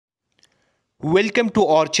Welcome to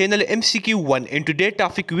our channel MCQ1. In today's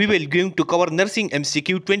topic we will going to cover Nursing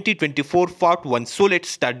MCQ 2024 part 1. So let's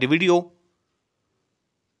start the video.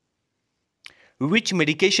 Which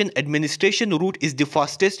medication administration route is the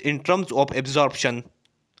fastest in terms of absorption?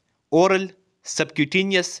 Oral,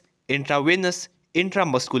 subcutaneous, intravenous,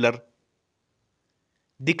 intramuscular.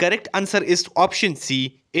 The correct answer is option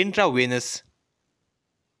C, intravenous.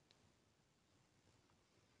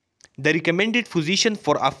 The recommended position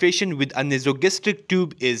for a patient with a nasogastric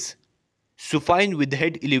tube is supine with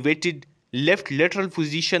head elevated, left lateral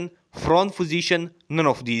position, front position, none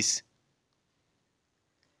of these.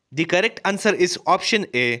 The correct answer is option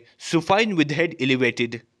A, supine with head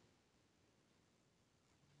elevated.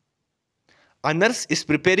 A nurse is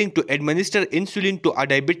preparing to administer insulin to a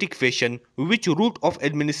diabetic patient. Which route of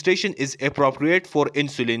administration is appropriate for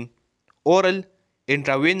insulin? Oral,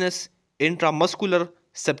 intravenous, intramuscular,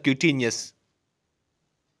 subcutaneous.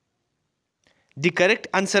 The correct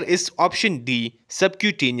answer is option D,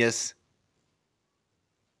 subcutaneous.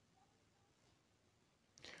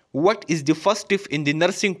 What is the first step in the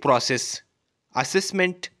nursing process?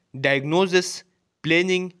 Assessment, diagnosis,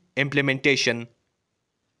 planning, implementation.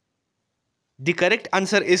 The correct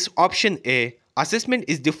answer is option A. Assessment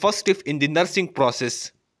is the first step in the nursing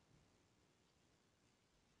process.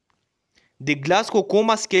 The Glasgow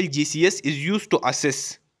Coma Scale GCS is used to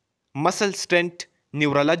assess muscle strength,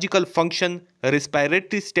 neurological function,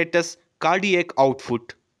 respiratory status, cardiac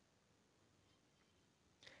output.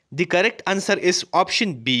 The correct answer is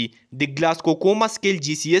option B. The Glasgow Coma Scale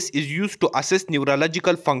GCS is used to assess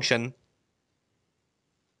neurological function.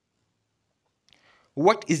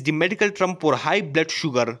 What is the medical term for high blood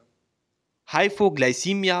sugar?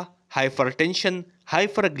 Hypoglycemia, hypertension,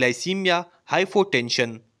 hyperglycemia,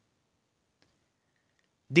 hypotension.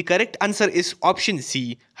 The correct answer is option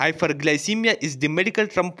C. Hyperglycemia is the medical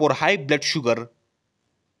term for high blood sugar.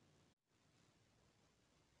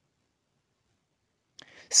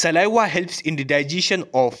 Saliva helps in the digestion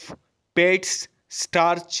of fats,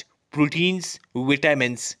 starch, proteins,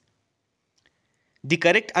 vitamins. The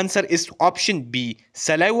correct answer is option B.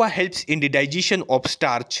 Saliva helps in the digestion of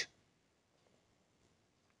starch.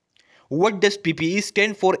 What does PPE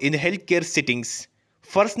stand for in healthcare settings?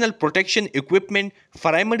 Personal protection equipment,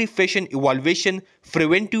 primary patient evaluation,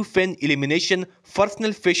 preventive pain elimination,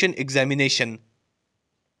 personal patient examination.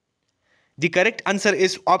 The correct answer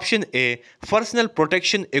is option A, personal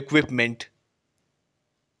protection equipment.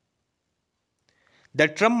 The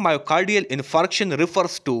term myocardial infarction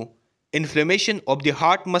refers to inflammation of the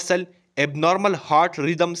heart muscle, abnormal heart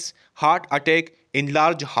rhythms, heart attack,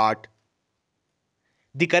 enlarged heart.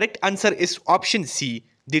 The correct answer is option C.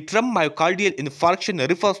 The term myocardial infarction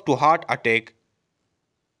refers to heart attack.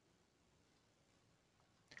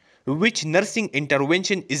 Which nursing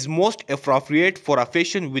intervention is most appropriate for a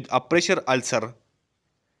patient with a pressure ulcer?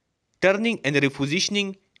 Turning and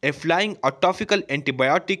repositioning, applying a topical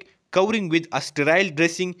antibiotic, covering with a sterile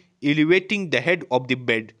dressing, elevating the head of the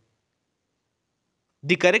bed.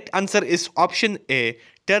 The correct answer is option A,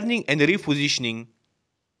 turning and repositioning.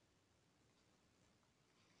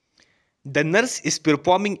 The nurse is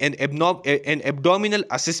performing an abdominal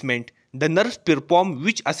assessment. The nurse performs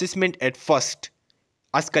which assessment at first?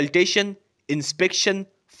 Auscultation, inspection,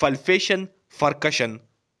 palpation, percussion.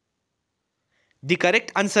 The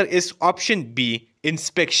correct answer is option B,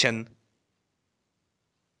 inspection.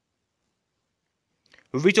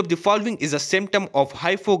 Which of the following is a symptom of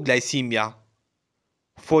hypoglycemia?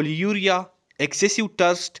 Polyuria, excessive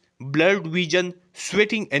thirst, blurred vision,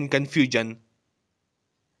 sweating and confusion.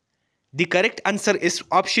 The correct answer is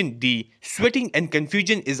option D. Sweating and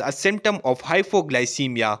confusion is a symptom of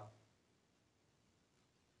hypoglycemia.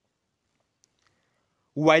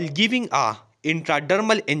 While giving a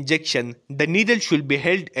intradermal injection, the needle should be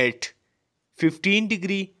held at 15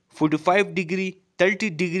 degree, 45 degree, 30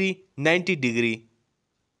 degree, 90 degree.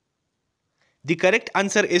 The correct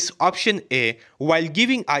answer is option A. While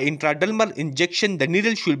giving a intradermal injection, the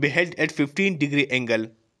needle should be held at 15 degree angle.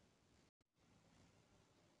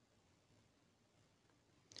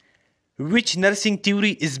 Which nursing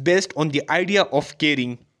theory is based on the idea of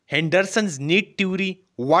caring? Henderson's need theory,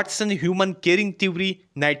 Watson's human caring theory,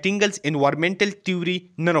 Nightingale's environmental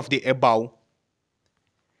theory, none of the above.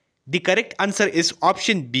 The correct answer is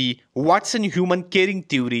option B, Watson's human caring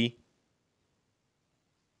theory.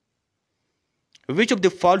 Which of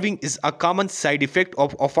the following is a common side effect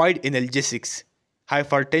of opioid analgesics?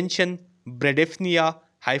 Hypertension, bradypnea,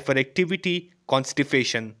 hyperactivity,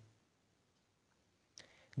 constipation.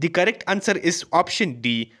 The correct answer is option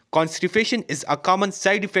D. Constipation is a common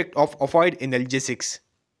side effect of opioid analgesics.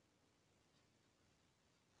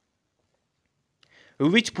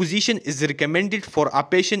 Which position is recommended for a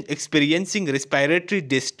patient experiencing respiratory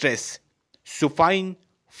distress? Supine,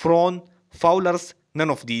 prone, Fowler's, none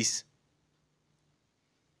of these.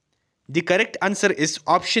 The correct answer is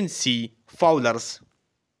option C, Fowler's.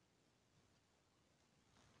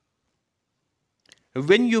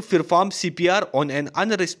 When you perform CPR on an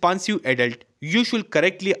unresponsive adult, you should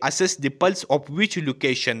correctly assess the pulse of which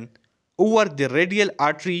location? Over the radial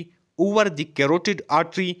artery, over the carotid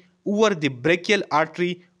artery, over the brachial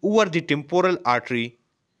artery, over the temporal artery.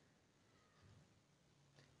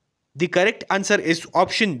 The correct answer is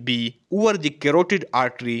option B, over the carotid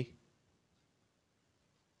artery.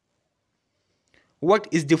 What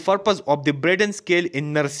is the purpose of the Braden scale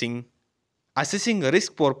in nursing? Assessing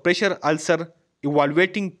risk for pressure ulcer,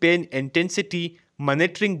 evaluating pain intensity,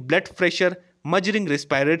 monitoring blood pressure, measuring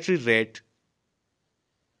respiratory rate.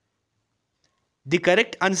 The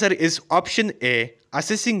correct answer is option A,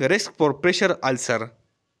 assessing risk for pressure ulcer.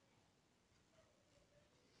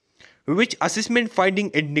 Which assessment finding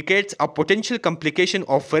indicates a potential complication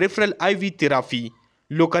of peripheral IV therapy?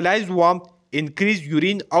 Localized warmth, increased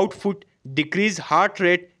urine output, decreased heart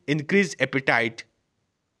rate, increased appetite.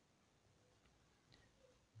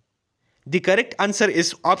 The correct answer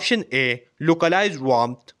is option A, localized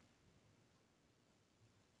warmth.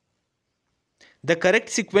 The correct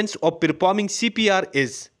sequence of performing CPR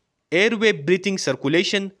is airway breathing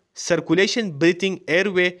circulation, circulation breathing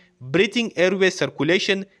airway, breathing airway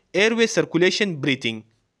circulation, airway circulation breathing.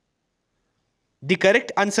 The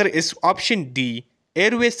correct answer is option D,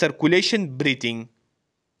 airway circulation breathing.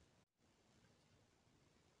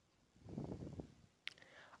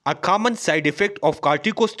 A common side effect of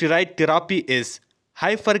corticosteroid therapy is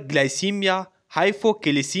hyperglycemia,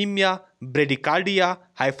 hypocalcemia, bradycardia,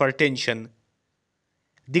 hypertension.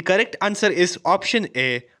 The correct answer is option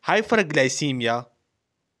A, hyperglycemia.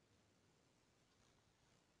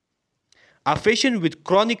 A patient with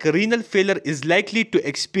chronic renal failure is likely to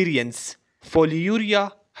experience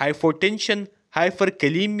polyuria, hypotension,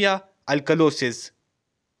 hyperkalemia, alkalosis.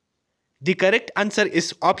 The correct answer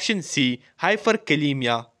is option C,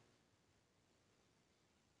 hyperkalemia.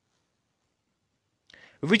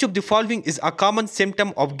 Which of the following is a common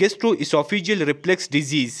symptom of gastroesophageal reflux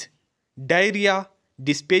disease? Diarrhea,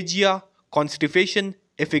 dysphagia, constipation,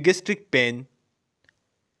 epigastric pain.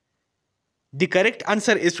 The correct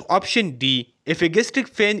answer is option D.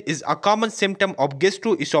 Epigastric pain is a common symptom of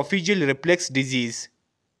gastroesophageal reflux disease.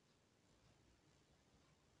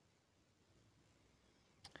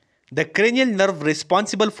 The cranial nerve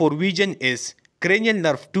responsible for vision is cranial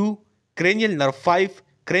nerve 2, cranial nerve 5,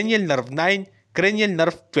 cranial nerve 9, cranial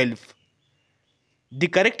nerve 12. The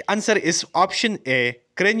correct answer is option A,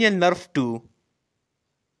 cranial nerve 2.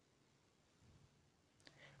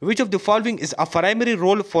 Which of the following is a primary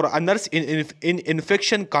role for a nurse in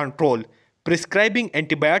infection control? Prescribing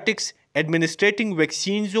antibiotics, administering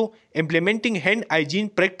vaccines, implementing hand hygiene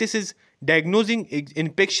practices, diagnosing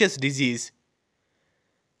infectious disease.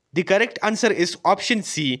 The correct answer is option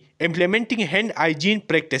C, implementing hand hygiene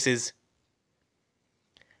practices.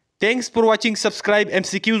 Thanks for watching. Subscribe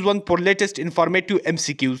MCQs 1 for latest informative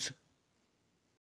MCQs.